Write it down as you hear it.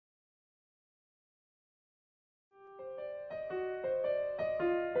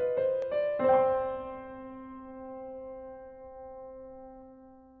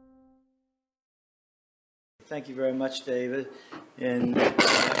Thank you very much, David. And good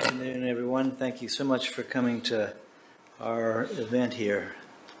afternoon, everyone. Thank you so much for coming to our event here.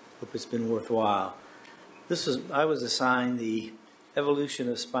 Hope it's been worthwhile. I was assigned the evolution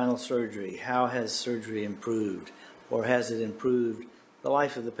of spinal surgery. How has surgery improved, or has it improved the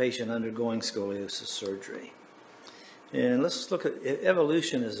life of the patient undergoing scoliosis surgery? And let's look at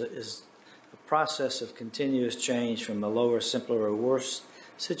evolution is a process of continuous change from a lower, simpler, or worse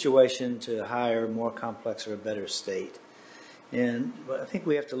situation to a higher, more complex, or a better state. And I think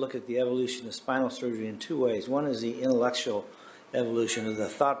we have to look at the evolution of spinal surgery in two ways. One is the intellectual evolution of the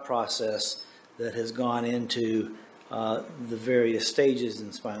thought process that has gone into the various stages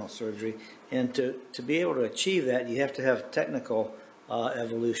in spinal surgery. And to be able to achieve that, you have to have technical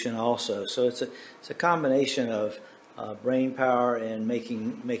evolution also. So it's a combination of brain power and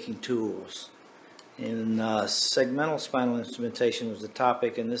making tools. And segmental spinal instrumentation was the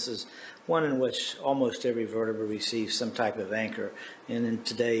topic, and this is one in which almost every vertebra receives some type of anchor, and in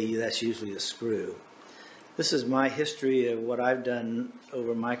today that's usually a screw. This is my history of what I've done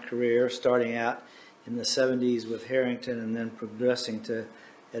over my career, starting out in the 70s with Harrington and then progressing to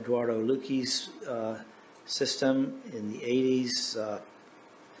Eduardo Lucchi's system in the 80s,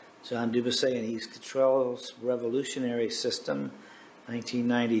 John Dubosset and Yves Cottrell's revolutionary system.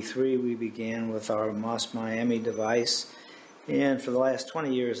 1993 we began with our Moss Miami device, and for the last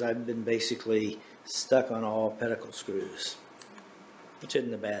 20 years I've been basically stuck on all pedicle screws, which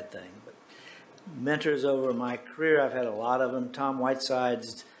isn't a bad thing. But mentors over my career, I've had a lot of them. Tom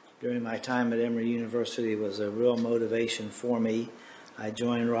Whiteside's during my time at Emory University was a real motivation for me. I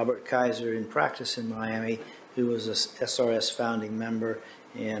joined Robert Kaiser in practice in Miami, who was a SRS founding member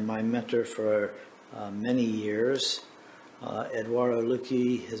and my mentor for many years. Eduardo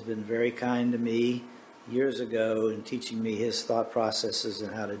Lucchi has been very kind to me years ago in teaching me his thought processes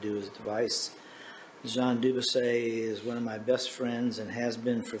and how to do his device. Jean Dubosset is one of my best friends and has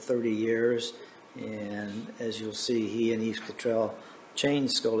been for 30 years. And as you'll see, he and Yves Cottrell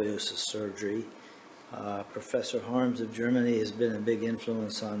changed scoliosis surgery. Professor Harms of Germany has been a big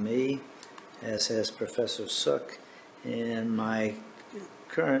influence on me, as has Professor Suk. And my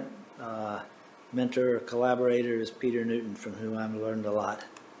current mentor or collaborator is Peter Newton, from whom I've learned a lot.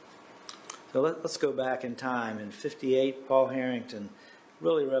 So let's go back in time. In '58, Paul Harrington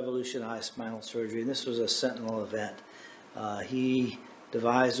really revolutionized spinal surgery, and this was a sentinel event. He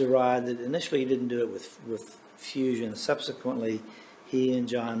devised a rod that initially he didn't do it with fusion. Subsequently, he and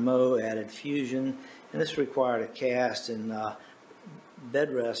John Moe added fusion, and this required a cast and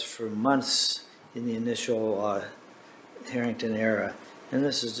bed rest for months in the initial Harrington era. And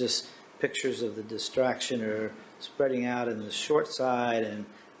this is just pictures of the distraction or spreading out in the short side and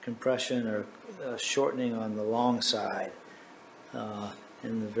compression or shortening on the long side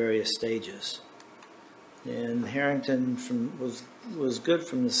in the various stages. And Harrington was good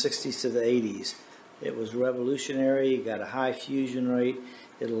from the 60s to the 80s. It was revolutionary, got a high fusion rate,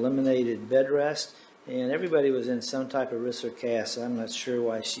 it eliminated bed rest, and everybody was in some type of wrist or cast. I'm not sure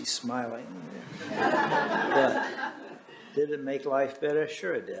why she's smiling. But did it make life better?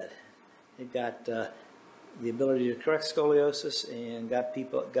 Sure it did. It got the ability to correct scoliosis and got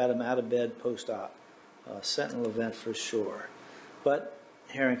them out of bed post-op. Sentinel event for sure. But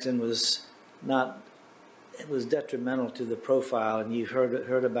Harrington was detrimental to the profile, and you've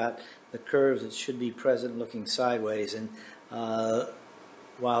heard about the curves that should be present looking sideways. And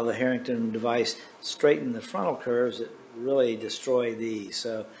while the Harrington device straightened the frontal curves, it really destroyed these.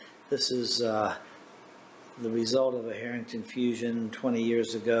 So this is the result of a Harrington fusion 20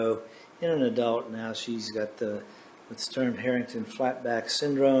 years ago in an adult. Now she's got what's termed Harrington flatback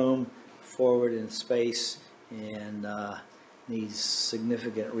syndrome, forward in space, and needs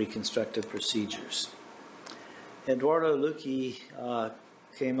significant reconstructive procedures. Eduardo Lucchi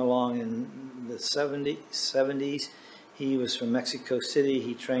came along in the 70s. He was from Mexico City.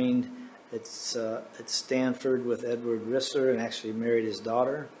 He trained at Stanford with Edward Rissler and actually married his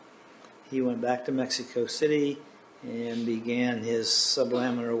daughter. He went back to Mexico City and began his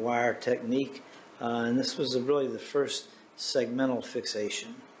sublaminar wire technique. And this was really the first segmental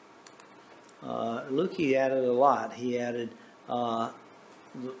fixation. Lucchi added a lot. He added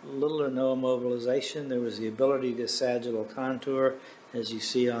little or no immobilization. There was the ability to sagittal contour, as you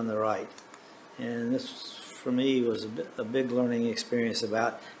see on the right. And this, for me, was a big learning experience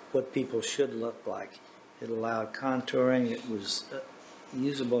about what people should look like. It allowed contouring. It was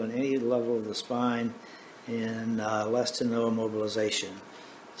usable in any level of the spine, and less to no immobilization.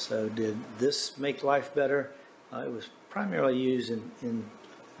 So did this make life better? It was primarily used in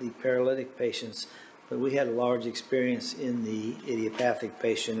the paralytic patients, but we had a large experience in the idiopathic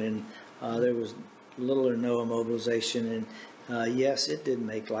patient, and there was little or no immobilization, and yes, it did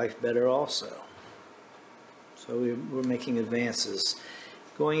make life better also. So we're making advances.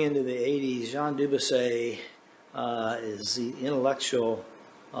 Going into the 80s, Jean Dubussy is the intellectual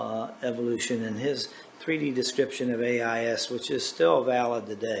evolution in his 3D description of AIS, which is still valid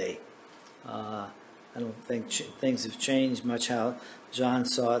today. I don't think things have changed much how John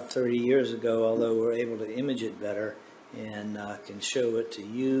saw it 30 years ago, although we're able to image it better and can show it to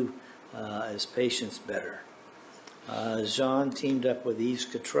you as patients better. Jean teamed up with Yves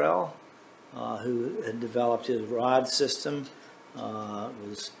Cottrell, who had developed his rod system. It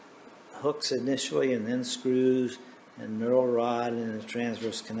was hooks initially and then screws and neural rod and a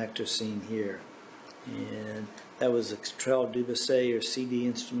transverse connector seen here. And that was the Cottrell-Dubussy or CD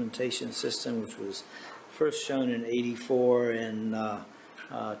instrumentation system, which was first shown in '84 and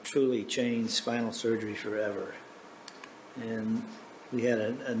truly changed spinal surgery forever. And we had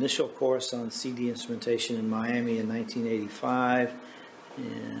an initial course on CD instrumentation in Miami in 1985,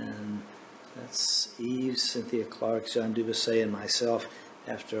 and that's Yves, Cynthia Clark, Jean Dubussy, and myself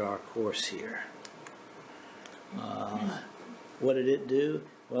after our course here. What did it do?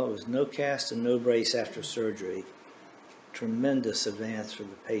 Well, it was no cast and no brace after surgery. Tremendous advance for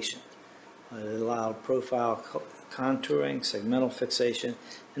the patient. It allowed profile contouring, segmental fixation,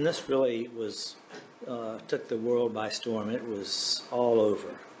 and this really was took the world by storm. It was all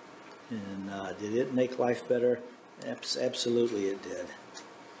over. And did it make life better? Absolutely it did.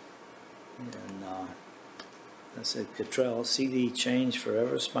 And I said Cottrell, CD changed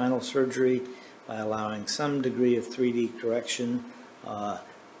forever spinal surgery by allowing some degree of 3D correction,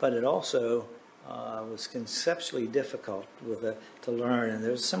 but it also was conceptually difficult to learn, and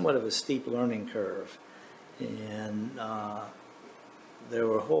there's somewhat of a steep learning curve. And there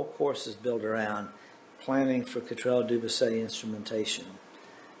were whole courses built around planning for Cottrell-Dubussy instrumentation.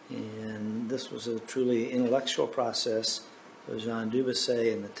 And this was a truly intellectual process for Jean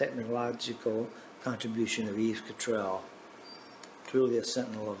Dubussy and the technological contribution of Yves Cottrell. Truly a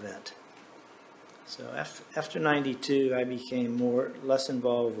sentinel event. So after '92, I became less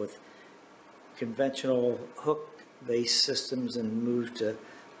involved with conventional hook-based systems and moved to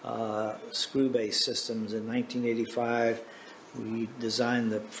screw-based systems. In 1985, we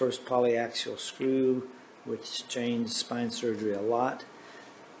designed the first polyaxial screw, which changed spine surgery a lot.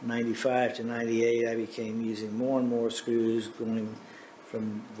 95 to 98, I became using more and more screws, going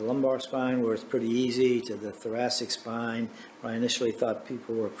from the lumbar spine, where it's pretty easy, to the thoracic spine, where I initially thought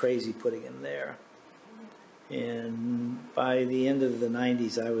people were crazy putting them there. And by the end of the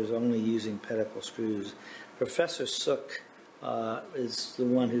 90s, I was only using pedicle screws. Professor Suk is the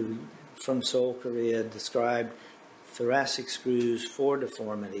one who, from Seoul, Korea, described thoracic screws for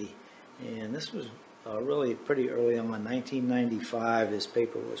deformity. And this was really pretty early on. 1995, his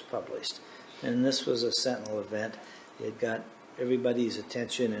paper was published. And this was a sentinel event. It got everybody's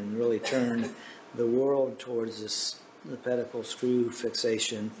attention and really turned the world towards the pedicle screw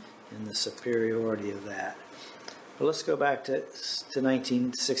fixation and the superiority of that. But let's go back to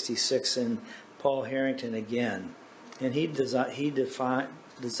 1966 and Paul Harrington again. And he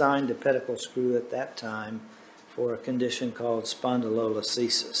designed a pedicle screw at that time for a condition called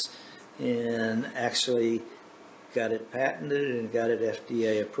spondylolisthesis, and actually got it patented and got it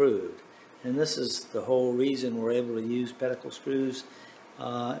FDA approved. And this is the whole reason we're able to use pedicle screws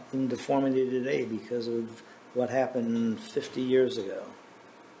in deformity today, because of what happened 50 years ago.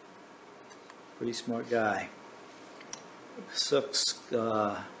 Pretty smart guy. Suk's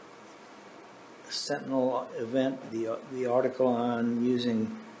sentinel event, the article on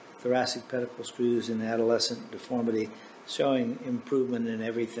using thoracic pedicle screws in adolescent deformity, showing improvement in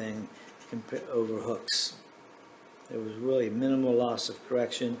everything over hooks. There was really minimal loss of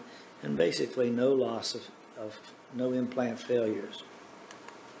correction and basically no loss of no implant failures.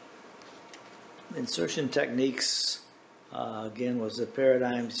 Insertion techniques, again, was a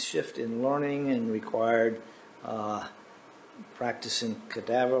paradigm shift in learning and required practice in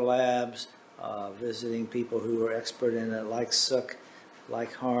cadaver labs, visiting people who were expert in it, like Suk,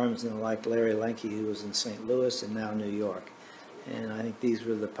 like Harms, and like Larry Lenke, who was in St. Louis and now New York. And I think these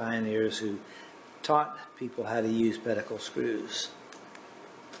were the pioneers who taught people how to use pedicle screws.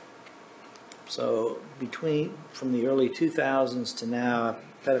 So from the early 2000s to now,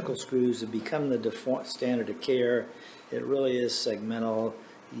 pedicle screws have become the standard of care. It really is segmental.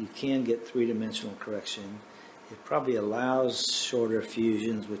 You can get three-dimensional correction. It probably allows shorter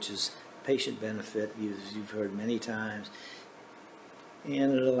fusions, which is patient benefit, as you've heard many times.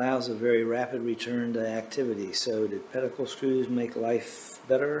 And it allows a very rapid return to activity. So did pedicle screws make life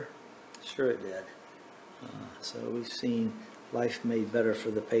better? Sure it did. So we've seen life made better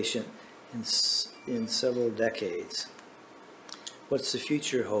for the patient in several decades. What's the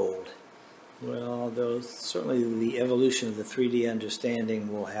future hold? Well, though certainly the evolution of the 3D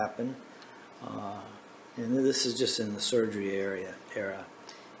understanding will happen, and this is just in the surgery era.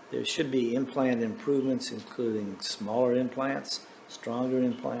 There should be implant improvements, including smaller implants, stronger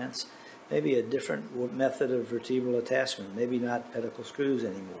implants, maybe a different method of vertebral attachment, maybe not pedicle screws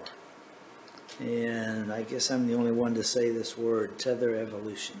anymore. And I guess I'm the only one to say this word, tether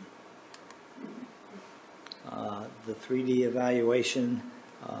evolution. The 3D evaluation,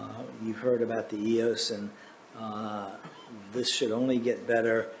 you've heard about the EOS, and this should only get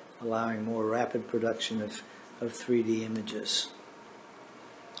better, allowing more rapid production of 3D images.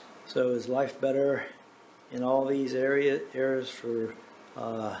 So is life better in all these areas for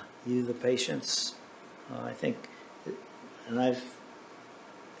you, the patients? I think, and I've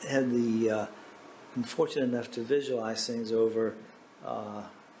had been fortunate enough to visualize things over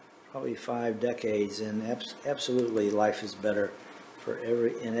probably 5 decades, and absolutely life is better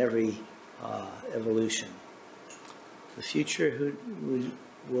in every evolution. The future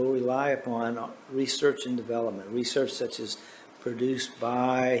will rely upon research and development, research such as produced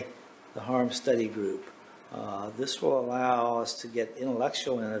by the Harm Study Group. This will allow us to get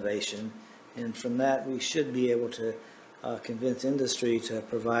intellectual innovation, and from that we should be able to convince industry to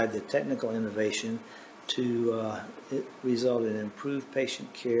provide the technical innovation to result in improved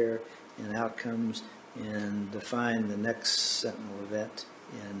patient care and outcomes and define the next sentinel event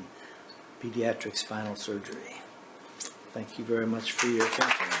in pediatric spinal surgery. Thank you very much for your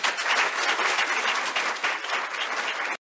attention.